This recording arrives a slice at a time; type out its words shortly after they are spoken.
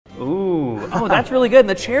Oh, that's really good. And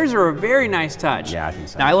the chairs are a very nice touch. Yeah, I think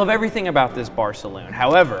so. Now, I love everything about this bar saloon.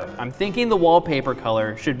 However, I'm thinking the wallpaper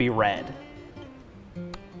color should be red.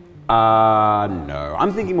 No.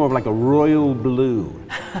 I'm thinking more of like a royal blue.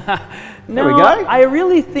 No, there we go. I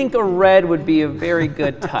really think a red would be a very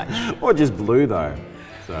good touch. Or just blue though.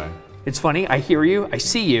 So. It's funny, I hear you, I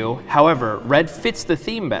see you. However, red fits the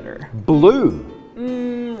theme better. Blue.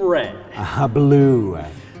 Red. Blue.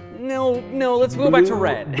 No, let's go back to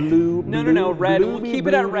red. Blue. No, red. Blue, We'll keep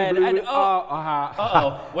blue, it at red. blue, And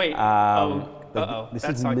wait. This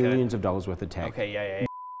That's is not millions good. of dollars worth of tech. Okay, yeah.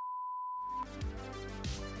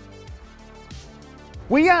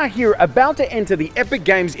 We are here about to enter the Epic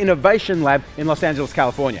Games Innovation Lab in Los Angeles,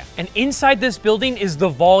 California. And inside this building is the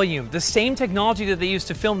Volume, the same technology that they used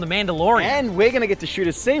to film The Mandalorian. And we're going to get to shoot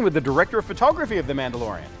a scene with the director of photography of The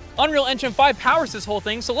Mandalorian. Unreal Engine 5 powers this whole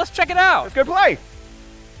thing, so let's check it out. Let's go play.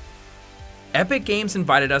 Epic Games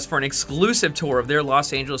invited us for an exclusive tour of their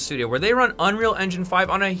Los Angeles studio where they run Unreal Engine 5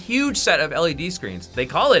 on a huge set of LED screens. They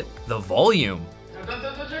call it the Volume.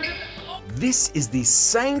 This is the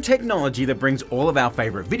same technology that brings all of our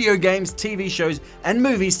favorite video games, TV shows, and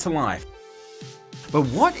movies to life. But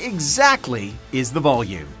what exactly is the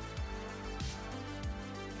Volume?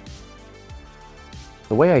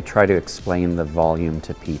 The way I try to explain the volume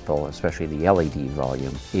to people, especially the LED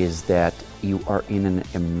volume, is that you are in an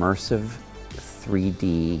immersive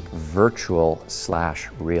 3D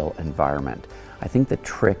virtual/real environment. I think the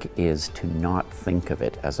trick is to not think of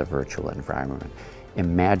it as a virtual environment.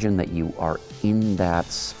 Imagine that you are in that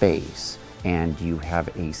space and you have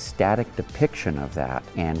a static depiction of that,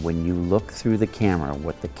 and when you look through the camera,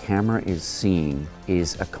 what the camera is seeing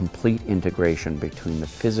is a complete integration between the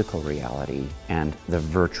physical reality and the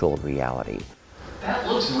virtual reality. That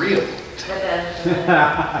looks real.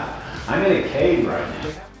 I'm in a cave right now.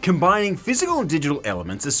 Combining physical and digital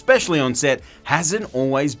elements, especially on set, hasn't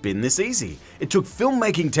always been this easy. It took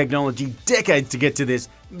filmmaking technology decades to get to this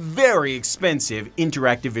very expensive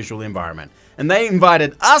interactive visual environment. And they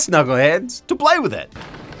invited us knuckleheads to play with it.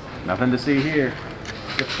 Nothing to see here.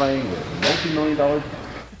 Just playing with multi-million-dollar.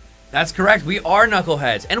 That's correct, we are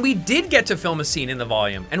knuckleheads, and we did get to film a scene in the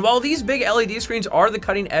Volume. And while these big LED screens are the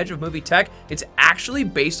cutting edge of movie tech, it's actually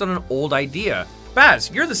based on an old idea.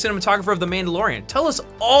 Baz, you're the cinematographer of The Mandalorian. Tell us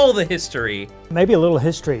all the history. Maybe a little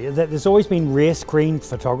history. There's always been rare screen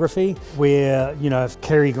photography where, you know, if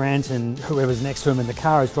Cary Grant and whoever's next to him in the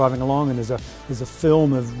car is driving along and there's a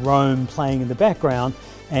film of Rome playing in the background,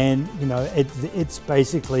 and, you know, it's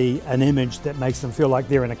basically an image that makes them feel like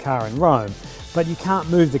they're in a car in Rome. But you can't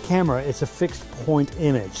move the camera, it's a fixed point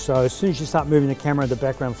image. So as soon as you start moving the camera, the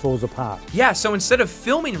background falls apart. Yeah, so instead of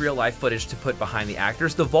filming real life footage to put behind the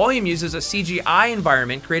actors, the Volume uses a CGI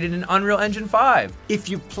environment created in Unreal Engine 5. If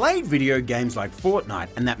you've played video games like Fortnite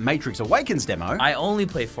and that Matrix Awakens demo, I only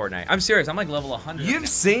play Fortnite. I'm serious, I'm like level 100. you've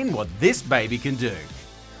seen what this baby can do.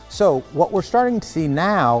 So what we're starting to see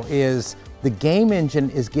now is the game engine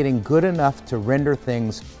is getting good enough to render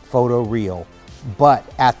things photoreal, but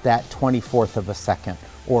at that 24th of a second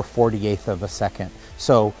or 48th of a second.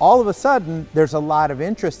 So all of a sudden, there's a lot of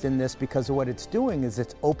interest in this because of what it's doing is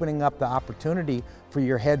it's opening up the opportunity for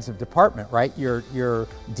your heads of department, right? Your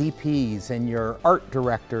DPs and your art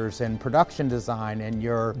directors and production design and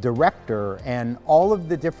your director and all of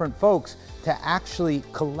the different folks to actually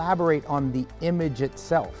collaborate on the image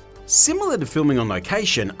itself. Similar to filming on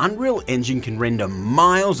location, Unreal Engine can render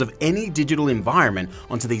miles of any digital environment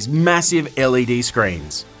onto these massive LED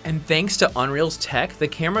screens. And thanks to Unreal's tech, the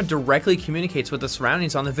camera directly communicates with the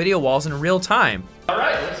surroundings on the video walls in real time. All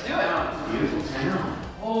right, let's do it. Beautiful town.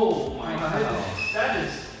 Oh my goodness, that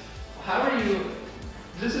is, how are you,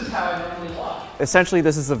 this is how I normally walk. Essentially,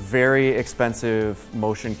 this is a very expensive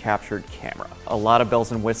motion captured camera. A lot of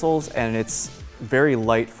bells and whistles, and it's very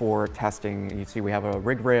light for testing. You see we have a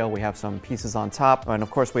rig rail, we have some pieces on top, and of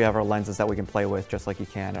course we have our lenses that we can play with just like you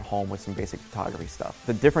can at home with some basic photography stuff.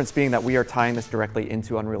 The difference being that we are tying this directly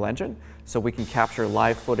into Unreal Engine, so we can capture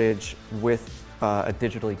live footage with a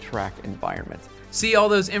digitally tracked environment. See all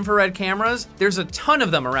those infrared cameras? There's a ton of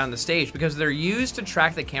them around the stage because they're used to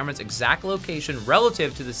track the camera's exact location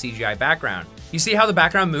relative to the CGI background. You see how the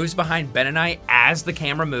background moves behind Ben and I as the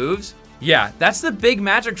camera moves? Yeah, that's the big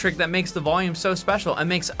magic trick that makes the Volume so special and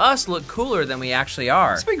makes us look cooler than we actually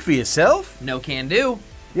are. Speak for yourself. No can do.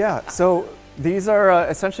 Yeah, so these are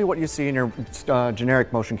essentially what you see in your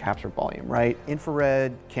generic motion capture Volume, right?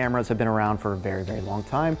 Infrared cameras have been around for a very, very long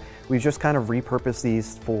time. We've just kind of repurposed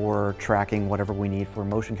these for tracking whatever we need for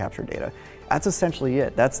motion capture data. That's essentially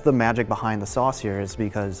it. That's the magic behind the sauce here, is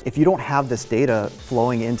because if you don't have this data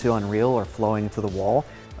flowing into Unreal or flowing to the wall,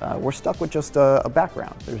 we're stuck with just a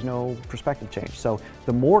background. There's no perspective change. So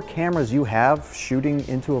the more cameras you have shooting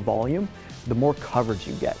into a volume, the more coverage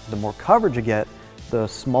you get. The more coverage you get, the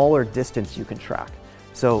smaller distance you can track.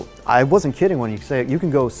 So I wasn't kidding when you say you can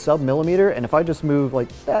go sub-millimeter, and if I just move like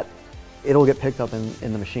that, it'll get picked up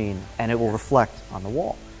in the machine and it will reflect on the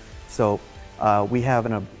wall. So we have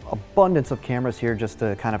an abundance of cameras here just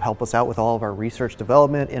to kind of help us out with all of our research,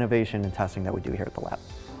 development, innovation, and testing that we do here at the lab.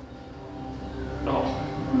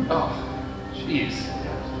 Oh, jeez.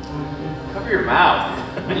 Cover your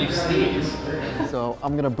mouth when you sneeze. So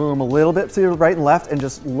I'm gonna boom a little bit to the right and left and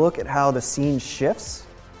just look at how the scene shifts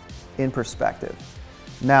in perspective.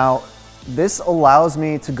 Now, this allows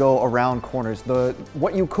me to go around corners.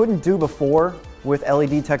 What you couldn't do before with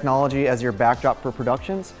LED technology as your backdrop for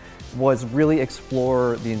productions was really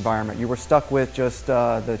explore the environment. You were stuck with just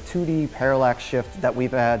the 2D parallax shift that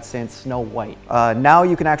we've had since Snow White. Now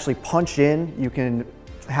you can actually punch in, you can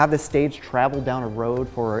have the stage travel down a road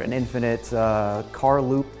for an infinite car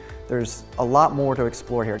loop. There's a lot more to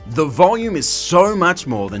explore here. The volume is so much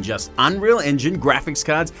more than just Unreal Engine graphics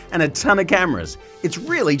cards and a ton of cameras. It's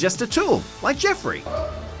really just a tool, like Jeffrey.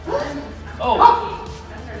 Oh!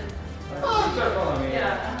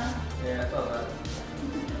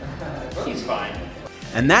 He's fine.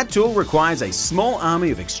 And that tool requires a small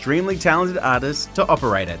army of extremely talented artists to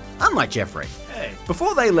operate it, unlike Jeffrey. Hey.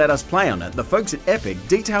 Before they let us play on it, the folks at Epic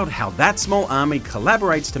detailed how that small army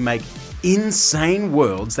collaborates to make insane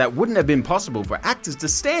worlds that wouldn't have been possible for actors to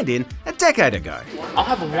stand in a decade ago. I'll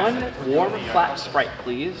have one warm, flat Sprite,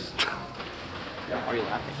 please. Why are you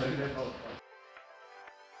laughing?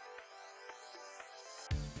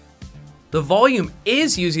 The volume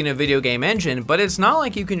is using a video game engine, but it's not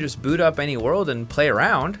like you can just boot up any world and play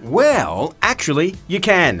around. Well, actually, you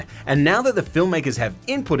can. And now that the filmmakers have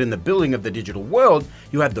input in the building of the digital world,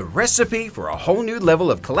 you have the recipe for a whole new level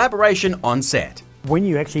of collaboration on set. When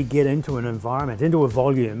you actually get into an environment, into a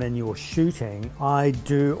volume and you're shooting, I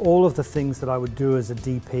do all of the things that I would do as a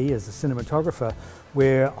DP, as a cinematographer,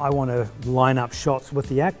 where I want to line up shots with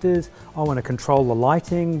the actors, I want to control the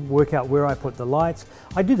lighting, work out where I put the lights.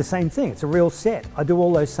 I do the same thing, it's a real set. I do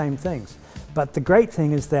all those same things. But the great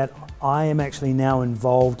thing is that I am actually now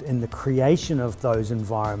involved in the creation of those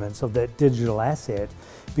environments, of that digital asset,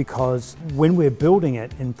 because when we're building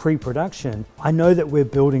it in pre-production, I know that we're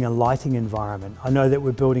building a lighting environment. I know that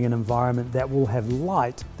we're building an environment that will have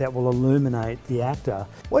light, that will illuminate the actor.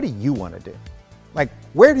 What do you want to do? Like,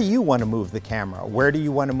 where do you want to move the camera? Where do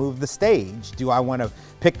you want to move the stage? Do I want to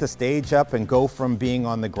pick the stage up and go from being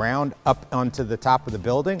on the ground up onto the top of the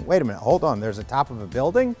building? Wait a minute, hold on, there's a top of a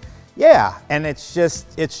building? Yeah, and it's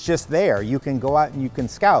just there. You can go out and you can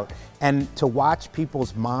scout. And to watch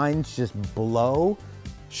people's minds just blow.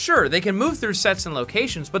 Sure, they can move through sets and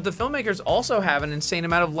locations, but the filmmakers also have an insane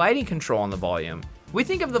amount of lighting control on the volume. We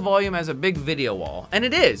think of the volume as a big video wall, and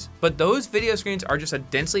it is, but those video screens are just a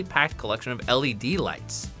densely packed collection of LED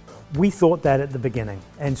lights. We thought that at the beginning,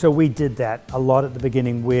 and so we did that a lot at the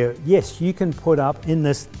beginning where, yes, you can put up in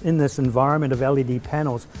this environment of LED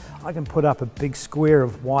panels, I can put up a big square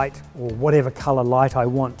of white or whatever color light I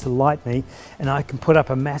want to light me, and I can put up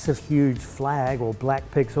a massive huge flag or black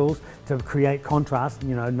pixels to create contrast,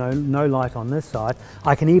 you know, no light on this side.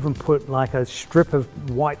 I can even put like a strip of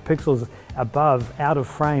white pixels above, out of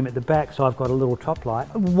frame at the back, so I've got a little top light.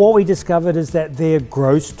 What we discovered is that they're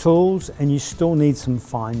gross tools and you still need some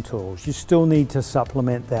fine tools. You still need to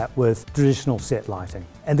supplement that with traditional set lighting.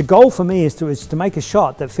 And the goal for me is to make a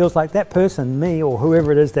shot that feels like that person, me or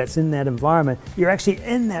whoever it is that's in that environment, you're actually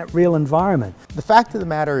in that real environment. The fact of the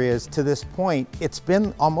matter is, to this point, it's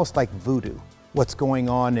been almost like voodoo, what's going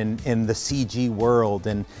on in the CG world.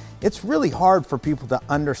 And it's really hard for people to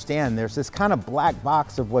understand. There's this kind of black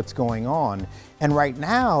box of what's going on. And right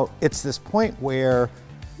now, it's this point where,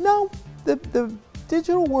 no, the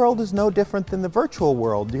digital world is no different than the virtual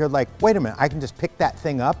world. You're like, wait a minute, I can just pick that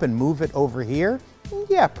thing up and move it over here?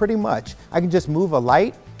 Yeah, pretty much. I can just move a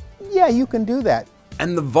light? Yeah, you can do that.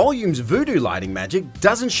 And the volume's voodoo lighting magic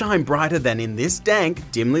doesn't shine brighter than in this dank,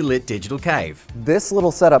 dimly lit digital cave. This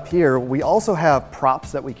little setup here, we also have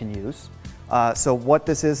props that we can use. So what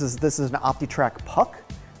this is an OptiTrack puck.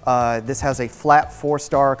 This has a flat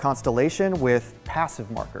 4-star constellation with passive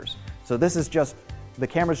markers. So this is just, the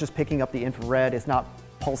camera's just picking up the infrared. It's not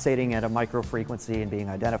pulsating at a micro frequency and being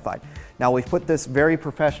identified. Now we've put this very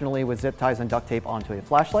professionally with zip ties and duct tape onto a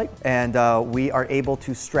flashlight, and we are able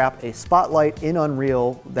to strap a spotlight in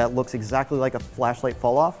Unreal that looks exactly like a flashlight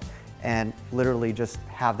fall off and literally just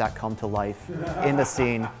have that come to life in the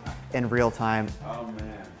scene in real time. Oh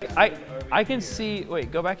man. I can see,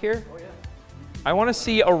 wait, go back here. I want to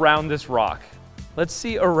see around this rock. Let's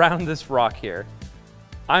see around this rock here.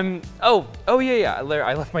 Oh yeah,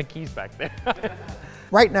 I left my keys back there.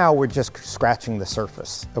 Right now, we're just scratching the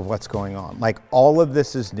surface of what's going on. Like, all of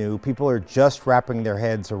this is new. People are just wrapping their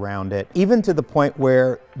heads around it, even to the point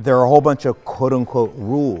where there are a whole bunch of quote-unquote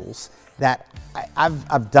rules that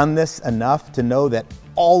I've done this enough to know that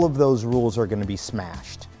all of those rules are going to be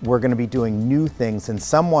smashed. We're going to be doing new things, and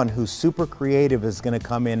someone who's super creative is going to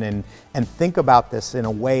come in and think about this in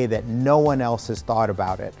a way that no one else has thought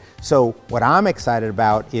about it. So what I'm excited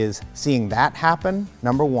about is seeing that happen,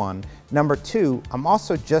 number one. Number two, I'm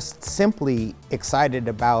also just simply excited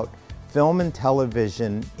about film and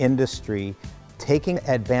television industry taking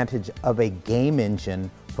advantage of a game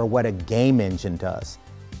engine for what a game engine does.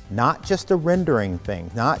 Not just a rendering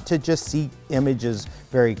thing, not to just see images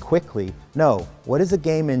very quickly. No, what does a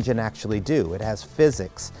game engine actually do? It has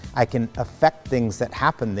physics. I can affect things that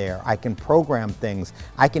happen there. I can program things.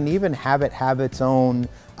 I can even have it have its own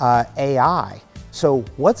AI. So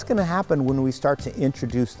what's going to happen when we start to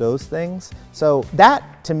introduce those things? So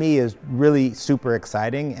that, to me, is really super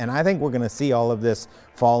exciting, and I think we're going to see all of this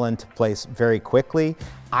fall into place very quickly.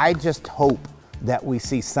 I just hope that we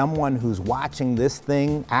see someone who's watching this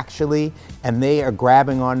thing actually, and they are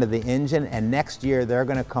grabbing onto the engine, and next year they're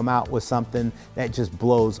going to come out with something that just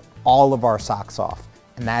blows all of our socks off,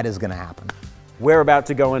 and that is going to happen. We're about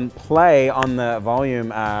to go and play on the volume,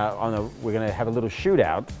 we're going to have a little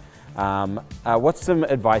shootout. What's some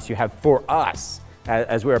advice you have for us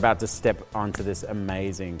as we're about to step onto this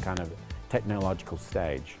amazing kind of technological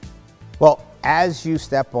stage? Well, as you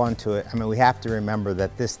step onto it, I mean, we have to remember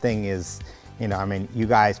that this thing is, you know, I mean, you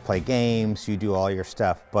guys play games, you do all your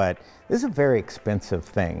stuff, but this is a very expensive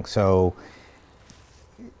thing. So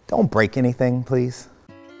don't break anything, please.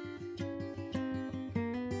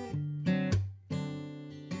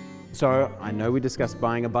 So I know we discussed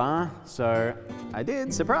buying a bar, so I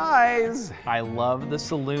did, surprise! I love the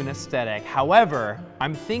saloon aesthetic. However,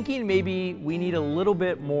 I'm thinking maybe we need a little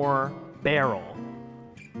bit more barrel.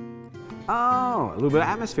 Oh, a little bit of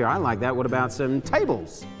atmosphere, I like that. What about some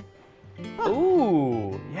tables?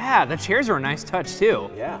 Ooh, yeah, the chairs are a nice touch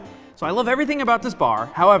too. Yeah. So I love everything about this bar.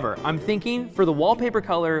 However, I'm thinking for the wallpaper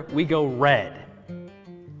color, we go red.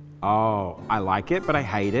 Oh, I like it, but I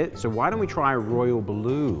hate it. So why don't we try royal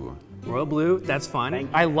blue? Royal blue, that's fun.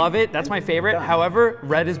 I love it, that's my favorite. However,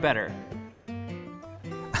 red is better.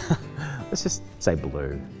 Let's just say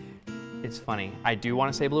blue. It's funny, I do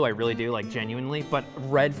want to say blue, I really do, like genuinely, but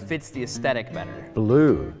red fits the aesthetic better.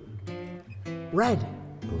 Blue. Red.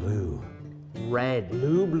 Blue. Red.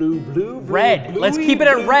 Blue, blue, blue, blue. Red. Let's keep it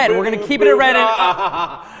at red. We're gonna keep it at red.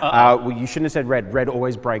 And well, you shouldn't have said red. Red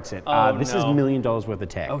always breaks it. This is $1 million worth of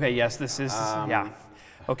tech. Okay, yes, this is, yeah.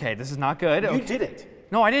 Okay, this is not good. You did it.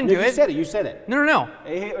 No, I didn't do it. You said it, you said it. No.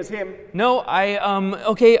 It was him. No,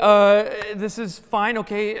 okay, this is fine,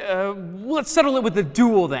 okay. Let's settle it with the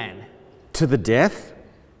duel then. To the death?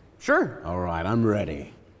 Sure. All right, I'm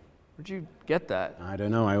ready. Where'd you get that? I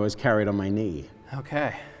don't know, I always carry it on my knee.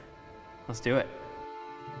 Okay, let's do it.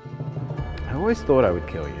 I always thought I would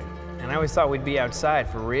kill you. And I always thought we'd be outside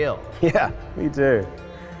for real. Yeah, me too.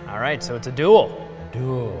 All right, so it's a duel. A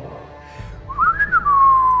duel.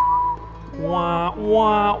 Wah,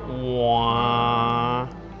 wah, wah.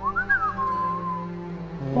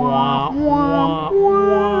 Wah, wah,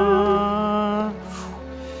 wah.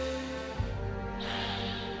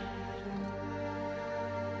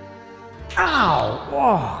 Ow!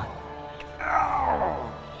 Oh.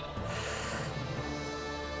 Ow.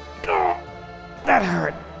 Oh. That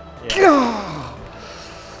hurt. Yeah.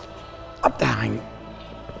 I'm dying.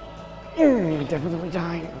 Definitely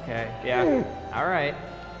dying. Okay, yeah. All right.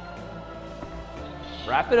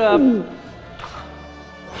 Wrap it up.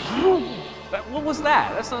 What was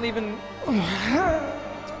that? That's not even...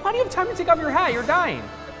 It's plenty of time to take off your hat. You're dying.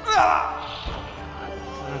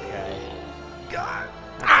 Okay. God.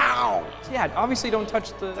 Ow! Yeah, obviously don't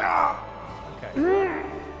touch the... Okay.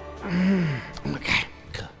 Okay.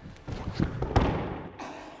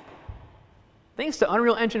 Thanks to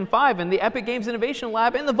Unreal Engine 5 and the Epic Games Innovation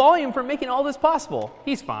Lab and the Volume for making all this possible.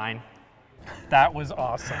 He's fine. That was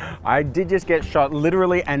awesome. I did just get shot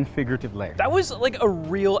literally and figuratively. That was like a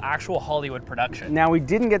real, actual Hollywood production. Now, we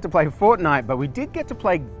didn't get to play Fortnite, but we did get to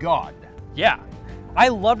play God. Yeah. I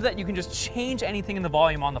loved that you can just change anything in the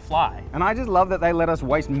volume on the fly. And I just love that they let us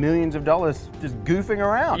waste millions of dollars just goofing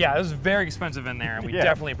around. Yeah, it was very expensive in there, and we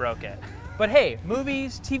definitely broke it. But hey,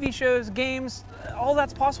 movies, TV shows, games, all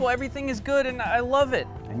that's possible. Everything is good, and I love it.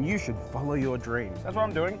 And you should follow your dreams. That's what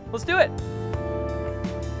I'm doing. Let's do it.